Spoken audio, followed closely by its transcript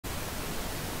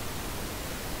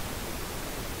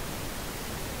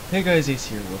Hey guys, Ace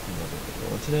here with another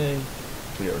video, and today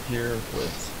we are here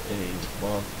with a,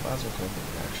 well, might as well call it a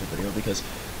reaction video because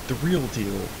the real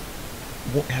deal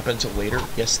won't happen until later.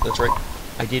 Yes, that's right,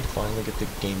 I did finally get the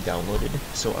game downloaded,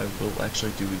 so I will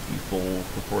actually do the full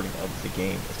recording of the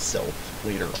game itself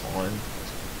later on.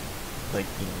 Like,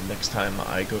 you know, next time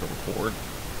I go to record,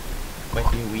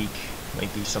 might be a week,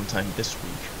 might be sometime this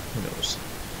week, who knows.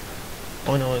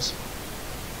 All I know is,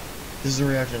 this is a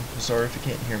reaction. I'm sorry if you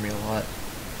can't hear me a lot.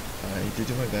 I did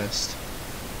do my best.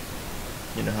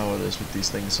 You know how it is with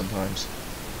these things sometimes.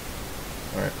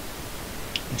 Alright.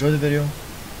 Enjoy the video.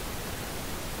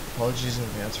 Apologies in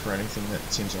advance for anything that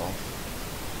seems off.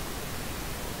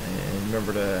 And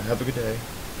remember to have a good day.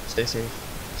 Stay safe.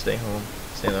 Stay home.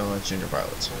 Stay in the line, junior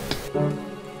pilots.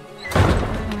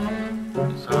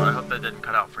 So I hope that didn't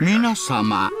cut out for you. 皆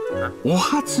様、お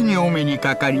初にお目に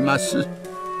かかります。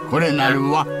これなる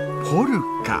はポル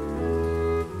カ。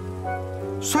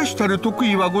さしたる得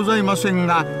意はございません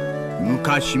が、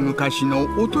昔々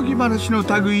のおとぎ話の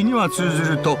類には通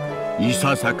ずるとい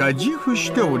ささか自負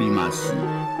しております。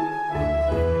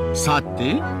さ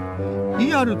て、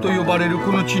イアルと呼ばれる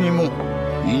この地にも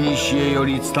古よ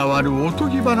り伝わるおと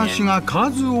ぎ話が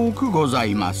数多くござ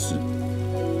います。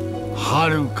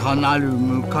遥かなる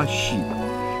昔、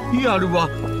イアルは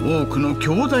多くの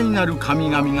強大なる神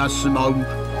々が住まう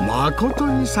まこと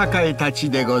に栄えた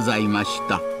地でございまし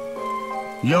た。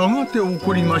やがて起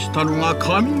こりましたのが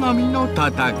神々の戦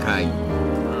い。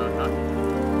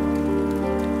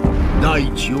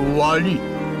大地を割り、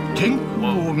天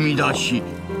空を乱し、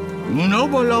海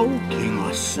原を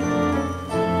汚す。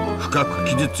深く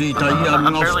傷ついたイア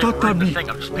ルが再び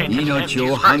命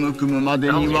を育むま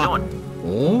でには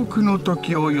多くの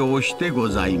時を要してご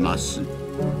ざいます。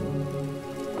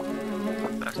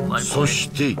そし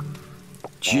て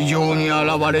地上に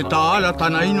現れた新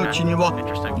たな命には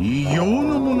異形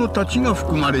の者たちが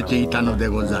含まれていたので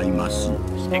ございます。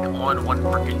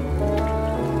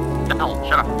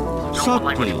さ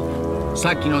て、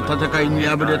先の戦いに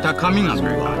敗れた神々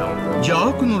は邪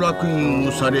悪の烙印を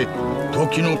押され、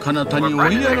時の彼方に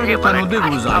追いやられたので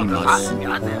ございます。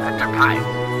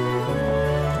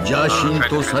邪神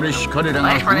とされし彼ら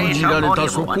が封じられた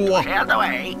そこは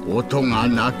音が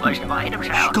なく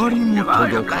光も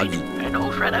届かず、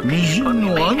微塵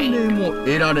の安寧も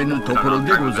得られぬところ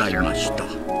でございました。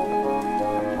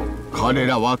彼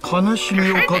らは悲し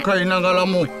みを抱えながら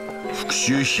も復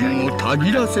讐心をた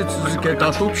ぎらせ続け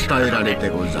たと伝えられて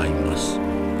ございます。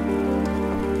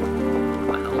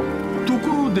と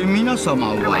ころで皆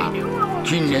様は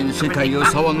近年世界を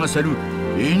騒がせる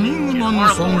エニグマの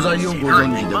存在をご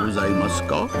存知でございます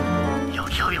か？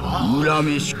恨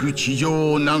めしく地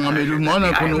上を眺める眼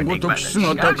のごとき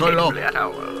姿から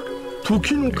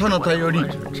時の彼方より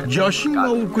邪神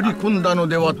が送り込んだの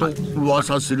ではと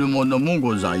噂するものも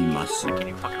ございます。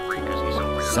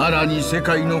さらに世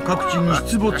界の各地に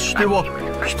出没しては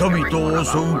人々を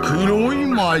襲う黒い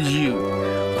魔獣、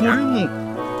これも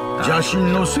邪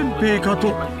神の先兵か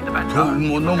と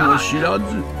問う者も知らず、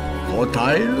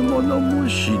答える者も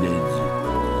知れず、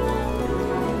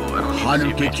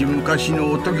遥けき昔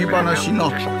のおとぎ話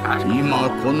が今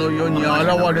この世に現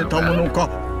れたものか、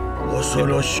恐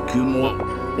ろしくも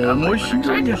面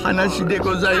白い話で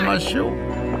ございましょう。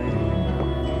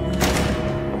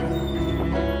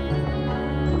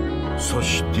そ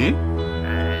して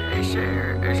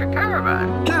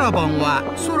キャラバンは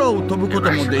空を飛ぶこ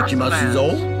ともできますぞ。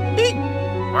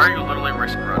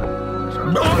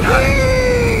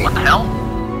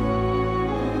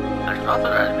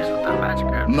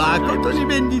まことに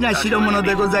便利な代物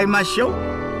でございましょう。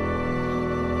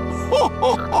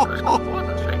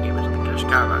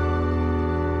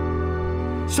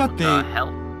さて、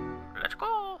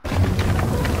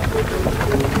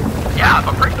Yeah,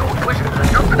 but great old wizard,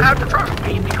 you're gonna have to trust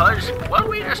me because, well,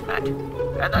 we just met.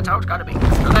 And that's how it's gotta be. So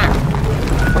there.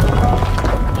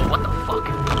 Well, what the fuck?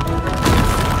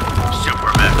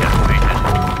 Super mech activated.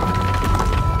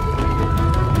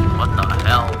 What the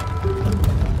hell?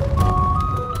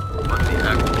 What's the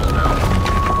actual spell?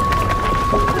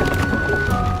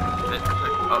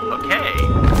 Oh, okay.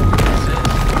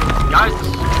 Guys, this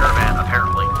is a Caravan,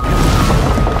 apparently.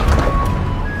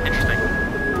 Interesting.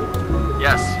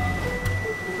 Yes.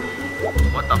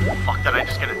 What the fuck did I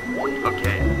just get it?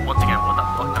 Okay, once again, what the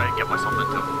fuck did I get myself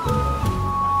into?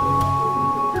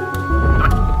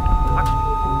 What?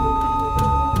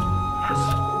 Yes.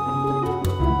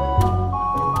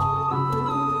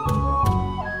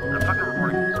 I'm fucking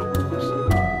recording, so just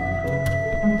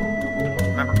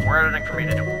remember, more editing for me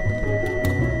to do.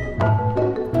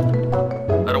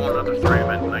 I don't want another 3 at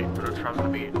midnight, but it's probably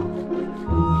gonna be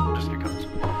just because.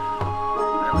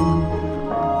 Anyway.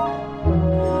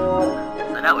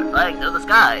 flag to the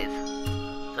skies.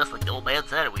 Just like the old man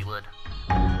said we would.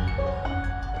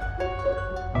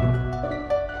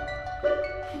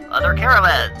 Other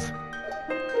caravans.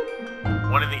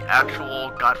 What in the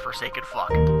actual godforsaken fuck?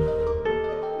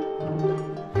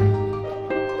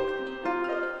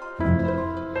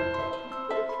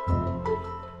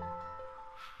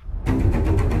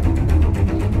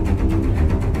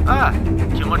 Ah,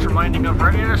 too much reminding of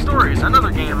Regular Stories, another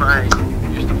game I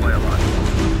used to play a lot.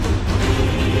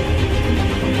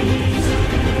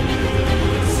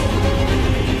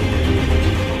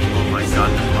 Oh my god,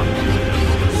 this fucking music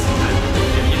is...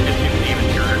 If you can even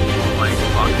hear it, oh my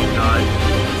fucking god.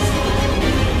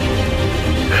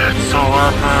 It's so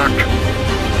epic!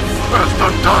 That's the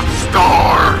Death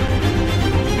Star!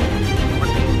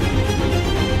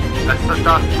 That's the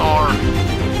Death Star!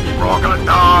 We're all gonna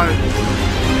die!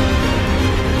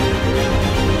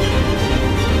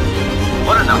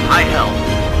 What in the high hell?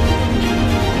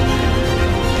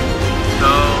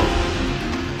 So...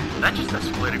 that just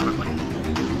escalated quickly.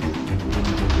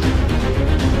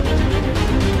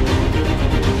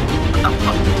 What the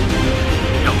fuck?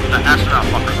 Yo, the astronaut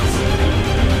fucker.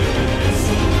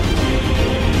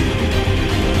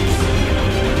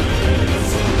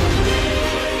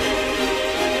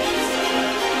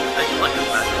 I just like this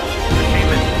magic.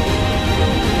 Entertainment.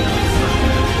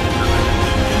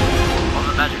 All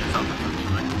the magic is out there.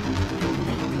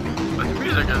 But the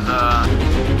music is,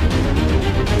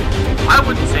 I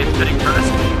wouldn't say it's fitting for this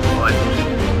game, but...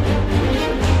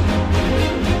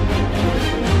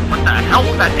 what the hell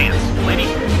was that dance, lady?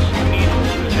 You need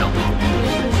to chill.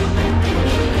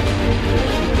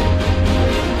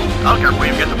 I don't care if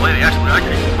we even get to play the actual... I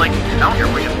don't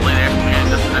care if we get to play the actual game,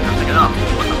 this is interesting enough.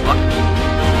 What the fuck?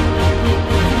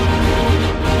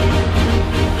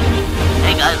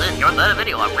 Hey guys, in your third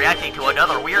video, I'm reacting to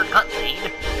another weird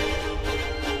cutscene.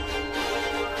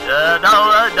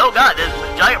 No, God, this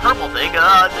giant purple thing,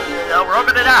 we're all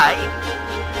gonna die.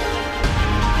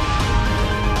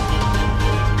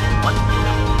 What?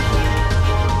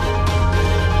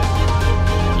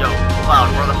 Yo, Cloud,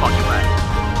 where the fuck you at?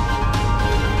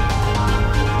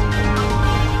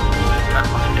 God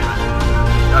fucking damn it.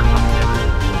 God fucking damn it.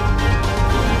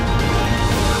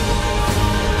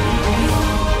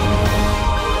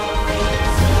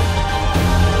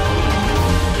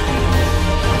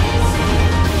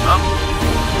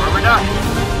 Where we die? I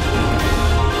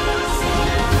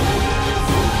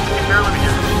can barely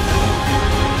hear it.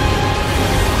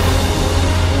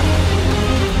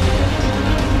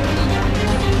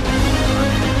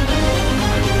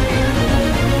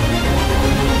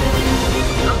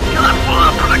 I'm pulling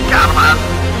up for the Caravan.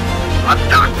 I'm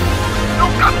done. No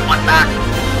gun one back.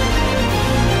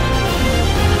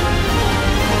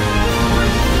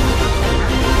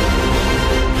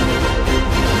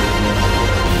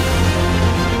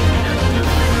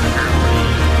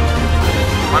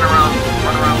 Run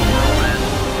around the world and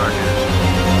start shooting.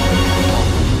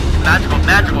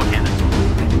 Magical cannon.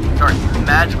 Sorry,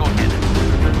 magical cannon.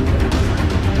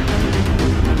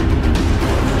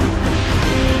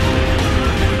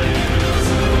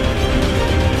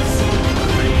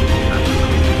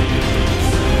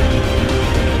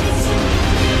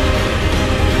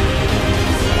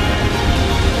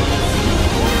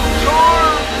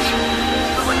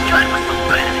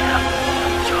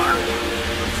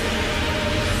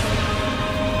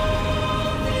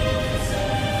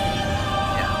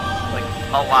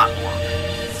 A lot more.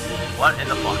 What in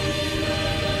the fuck?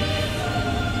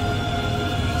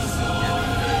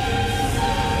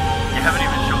 You haven't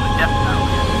even shown the depth now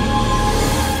yet.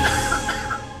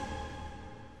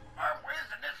 I'm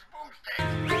wasting this boomstick.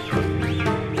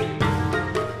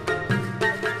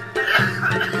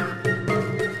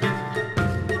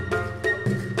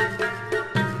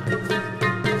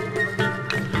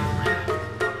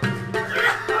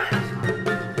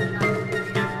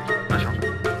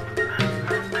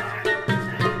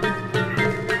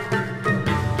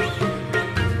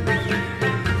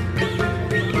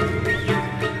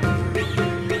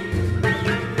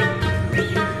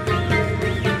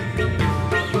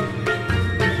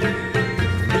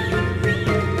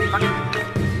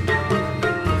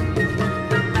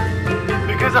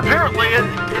 Because apparently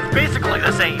it's basically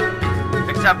the same,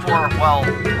 except for, well,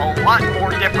 a lot more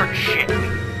different shit.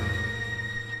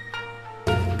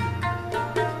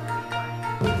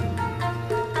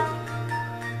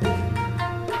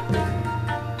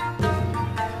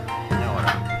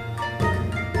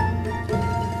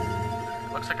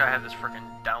 Looks like I have this freaking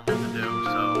download to do,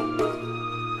 so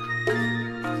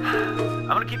I'm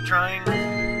gonna keep trying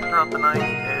throughout the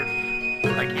night.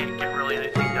 If I can't get really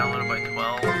anything downloaded by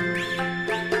 12,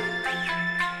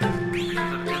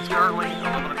 it's gonna currently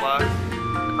 11 o'clock.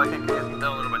 If I can get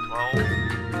downloaded by 12,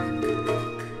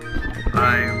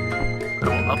 I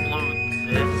will upload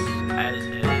this as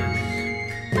is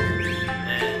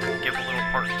and give a little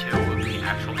part 2 of me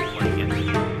actually playing it.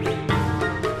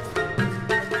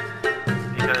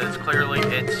 Because clearly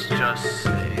it's just,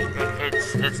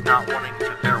 it's not wanting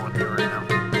to bear with me right now.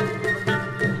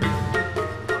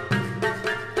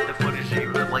 The footage,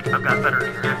 like, I've got better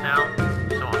internet now,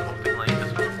 so I'm hoping like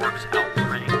this works out for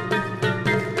me.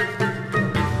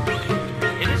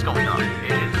 It is going up.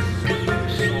 It is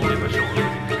slowly but surely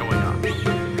going up.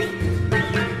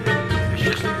 It's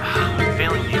just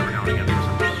failing me every now and again for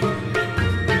some reason.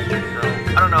 So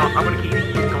I don't know. I'm gonna keep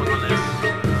going on this.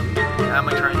 I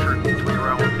might try and tweak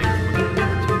around with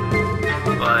things,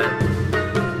 but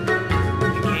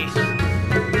in case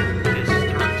this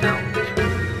turns out to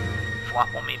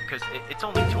flop on me, because it's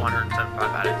only 275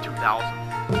 out of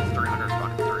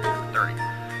 2,330.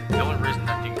 The only reason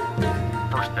that the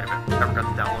first bit of it ever got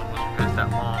the download was because that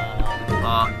long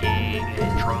fucking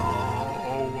intro.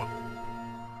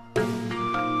 I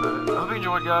hope you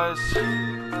enjoyed, guys.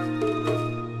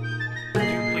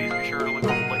 Please be sure to leave a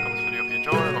like on this video if you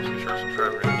enjoyed. Also be sure to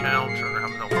subscribe to the channel. I'm sure to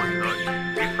have no more to be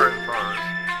prepared for this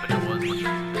video was, which is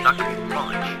not going to be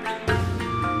much.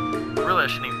 Really, I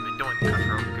shouldn't even be doing the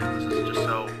intro because this is just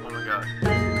so, oh my god.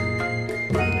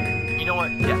 You know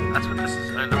what? Yeah, that's what this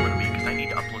is going to be because I need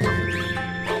to upload something.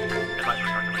 Well, in my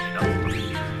perspective, I need to upload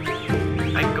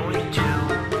something. I'm going to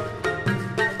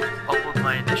upload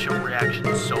my initial reaction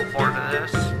so far to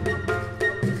this.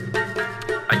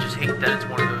 I just hate that it's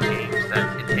one of those games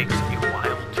that it takes a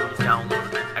while to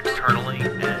download externally,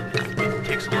 and it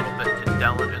takes a little bit to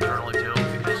download internally too,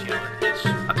 because, you know,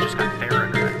 I've just got fair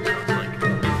internet, so it's like,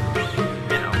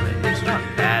 you know, it's not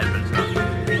bad, but it's not,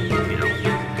 you know,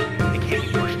 it can't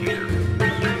be pushed either.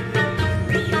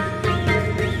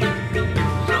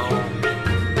 So,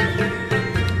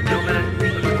 no minute of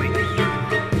the week,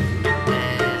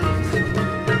 and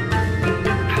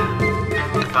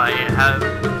if I have